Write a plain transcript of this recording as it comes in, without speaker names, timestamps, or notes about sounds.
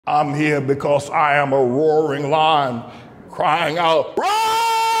I'm here because I am a roaring lion crying out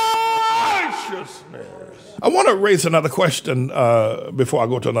righteousness. I want to raise another question before I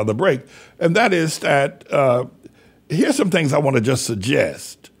go to another break, and that is that here's some things I want to just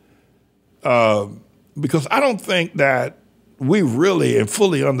suggest because I don't think that we really and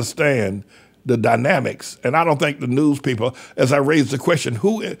fully understand the dynamics, and I don't think the news people, as I raised the question,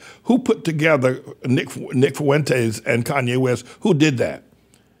 who put together Nick Fuentes and Kanye West, who did that?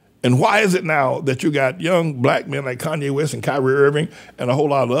 And why is it now that you got young black men like Kanye West and Kyrie Irving and a whole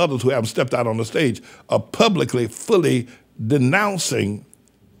lot of others who haven't stepped out on the stage are publicly, fully denouncing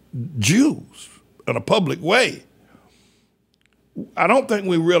Jews in a public way? I don't think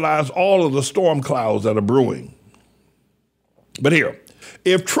we realize all of the storm clouds that are brewing. But here,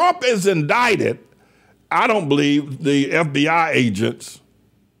 if Trump is indicted, I don't believe the FBI agents,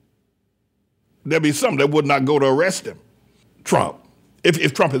 there'd be some that would not go to arrest him, Trump.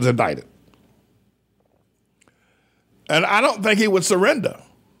 If Trump is indicted. And I don't think he would surrender.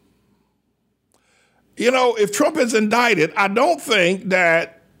 You know, if Trump is indicted, I don't think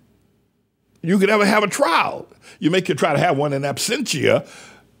that you could ever have a trial. You may could try to have one in absentia.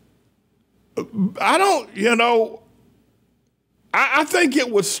 I think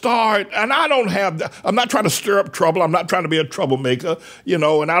it would start, and I don't have that. I'm not trying to stir up trouble. I'm not trying to be a troublemaker,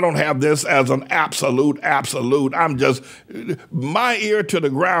 and I don't have this as an absolute. I'm just, my ear to the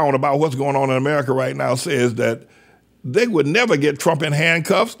ground about what's going on in America right now says that they would never get Trump in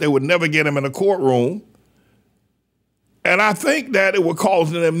handcuffs. They would never get him in a courtroom. And I think that it would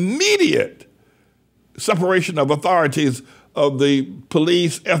cause an immediate separation of authorities of the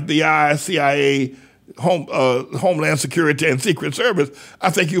police, FBI, CIA, Homeland Security and Secret Service. I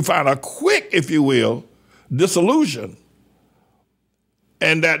think you find a quick, if you will, dissolution.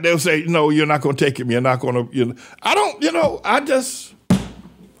 And that they'll say, no, you're not going to take him. You're not going to,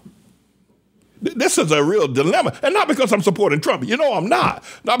 this is a real dilemma. And not because I'm supporting Trump. I'm not.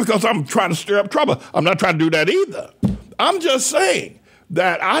 Not because I'm trying to stir up trouble. I'm not trying to do that either. I'm just saying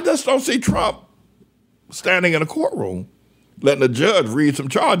that I just don't see Trump standing in a courtroom letting a judge read some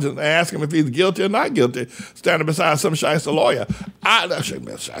charges and ask him if he's guilty or not guilty, standing beside some shyster lawyer.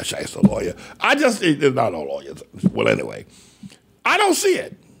 Shyster lawyer. Not all lawyers. Well, anyway, I don't see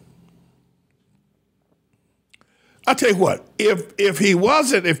it. I'll tell you what,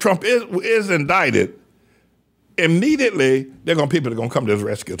 if Trump is indicted, immediately people are going to come to his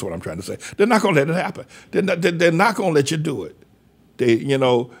rescue, is what I'm trying to say. They're not going to let it happen. They're not going to let you do it.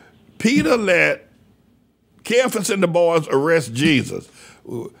 Peter let Caiaphas and the boys arrest Jesus.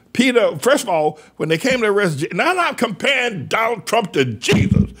 Peter, first of all, when they came to arrest Jesus, now I'm not comparing Donald Trump to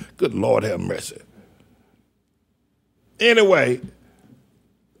Jesus. Good Lord have mercy. Anyway,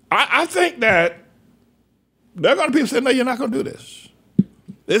 I think that there are going to be people saying, no, you're not going to do this.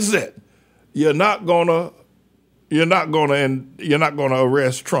 This is it. You're not going to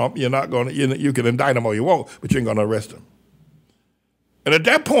arrest Trump. You can indict him all you want, but you ain't going to arrest him. And at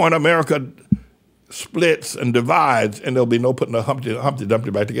that point, America splits and divides, and there'll be no putting the Humpty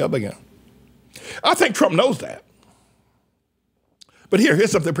Dumpty back together again. I think Trump knows that. But here's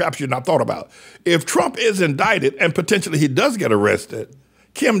something perhaps you've not thought about. If Trump is indicted and potentially he does get arrested,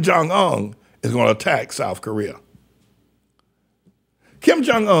 Kim Jong-un is going to attack South Korea. Kim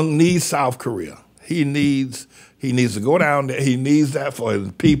Jong-un needs South Korea. He needs to go down there. He needs that for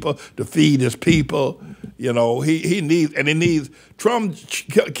his people, to feed his people. He needs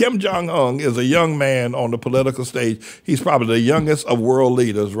Kim Jong-un is a young man on the political stage. He's probably the youngest of world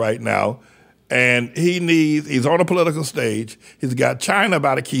leaders right now. And he's on a political stage. He's got China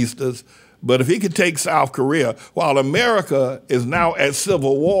by the keisters. But if he could take South Korea, while America is now at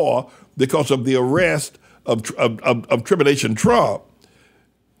civil war because of the arrest of Tribulation Trump,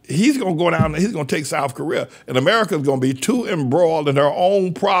 he's going to go down and he's going to take South Korea. And America is going to be too embroiled in her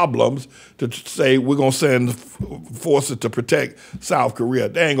own problems to say we're going to send forces to protect South Korea.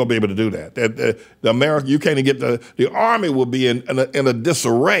 They ain't going to be able to do that. You can't even get the army will be in a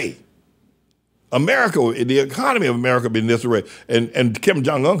disarray. The economy of America will be in disarray. And Kim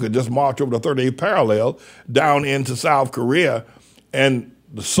Jong-un could just march over the 38th parallel down into South Korea. And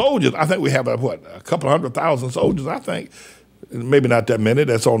the soldiers, I think we have a couple 100,000 soldiers, I think. Maybe not that many.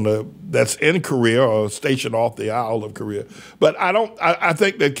 That's in Korea or stationed off the Isle of Korea. But I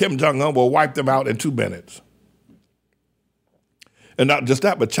think that Kim Jong-un will wipe them out in 2 minutes. And not just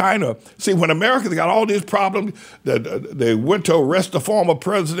that, but China. See, when America's got all these problems, they went to arrest the former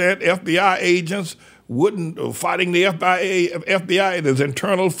president, FBI agents wouldn't fighting the FBI. There's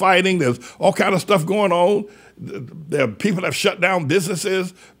internal fighting. There's all kind of stuff going on. There are people that have shut down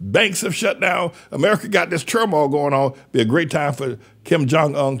businesses. Banks have shut down. America got this turmoil going on. Be a great time for Kim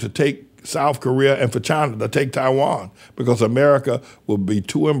Jong-un to take South Korea and for China to take Taiwan, because America will be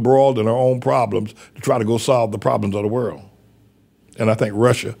too embroiled in our own problems to try to go solve the problems of the world. And I think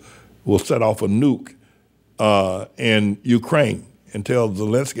Russia will set off a nuke in Ukraine and tell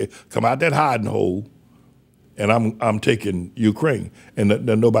Zelensky, come out that hiding hole, and I'm taking Ukraine, and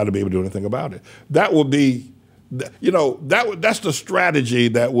then nobody will be able to do anything about it. That would be, that's the strategy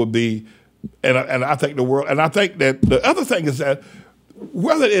that would be, and I think the world, and I think that the other thing is that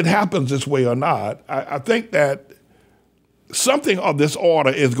whether it happens this way or not, I think that something of this order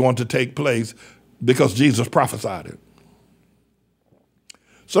is going to take place because Jesus prophesied it.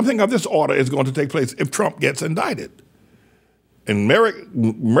 Something of this order is going to take place if Trump gets indicted. And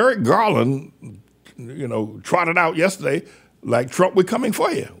Merrick Garland, trotted out yesterday, like, Trump, we're coming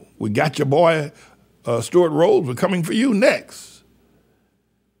for you. We got your boy Stuart Rhodes, we're coming for you next.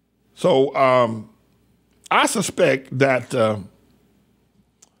 So I suspect that,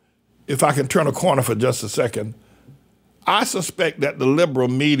 if I can turn a corner for just a second, I suspect that the liberal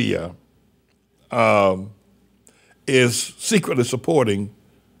media is secretly supporting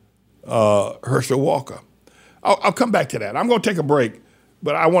Herschel Walker. I'll come back to that. I'm going to take a break,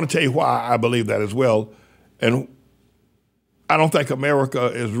 but I want to tell you why I believe that as well. And I don't think America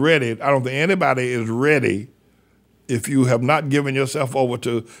is ready. I don't think anybody is ready. If you have not given yourself over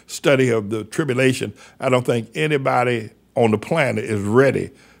to study of the tribulation, I don't think anybody on the planet is ready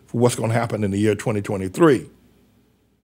for what's going to happen in the year 2023.